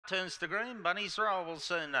turns to green. Bunny's Roll will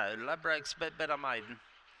soon know. Labrak's Bet Better Maiden.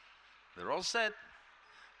 They're all set.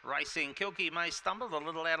 Racing, Kilky may stumble a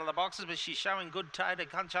little out of the boxes, but she's showing good toe to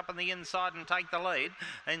punch up on the inside and take the lead.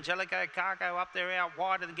 Angelica Cargo up there out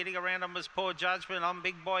wide, and getting around them was Poor Judgment on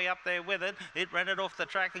Big Boy up there with it. It ran it off the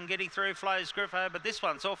track and getting through Flows Griffo, but this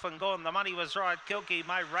one's off and gone. The money was right. Kilky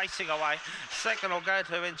may racing away. Second will go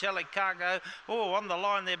to Angelic Cargo. Oh, on the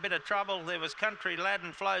line there, bit of trouble. There was Country Lad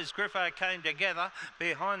and Flows Griffo came together.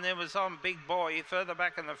 Behind there was on Big Boy. Further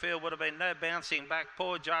back in the field would have been no bouncing back.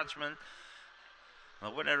 Poor Judgment. The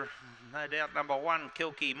winner, no doubt, number 1,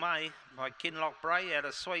 Kilky May, by Kinloch Bray out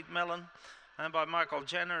of Sweet Melon, owned by Michael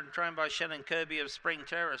Jenner and trained by Shannon Kirby of Spring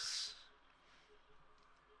Terrace.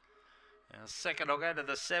 Our second will go to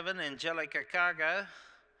the 7, Angelica Cargo,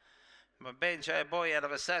 by Banjo Boy out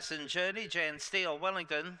of Assassin Journey, Jan Steele,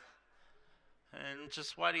 Wellington. And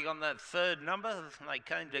just waiting on that third number. They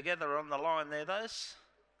came together on the line there, those.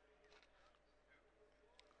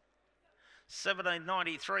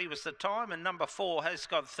 17.93 was the time, and number 4 has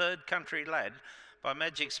got third, Country Lad, by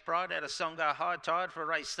Magic Sprite out of Songa High Tide for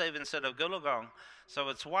Ray Stevenson of Goolagong. So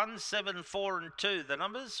it's 1, 7, 4 and 2, the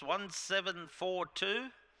numbers, 1, 7, 4, 2.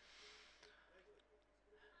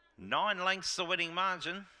 9 lengths the winning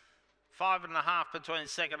margin, 5.5 between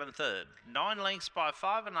second and third. 9 lengths by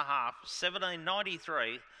 5.5,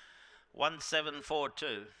 17.93, 1, 7, 4,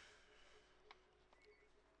 2.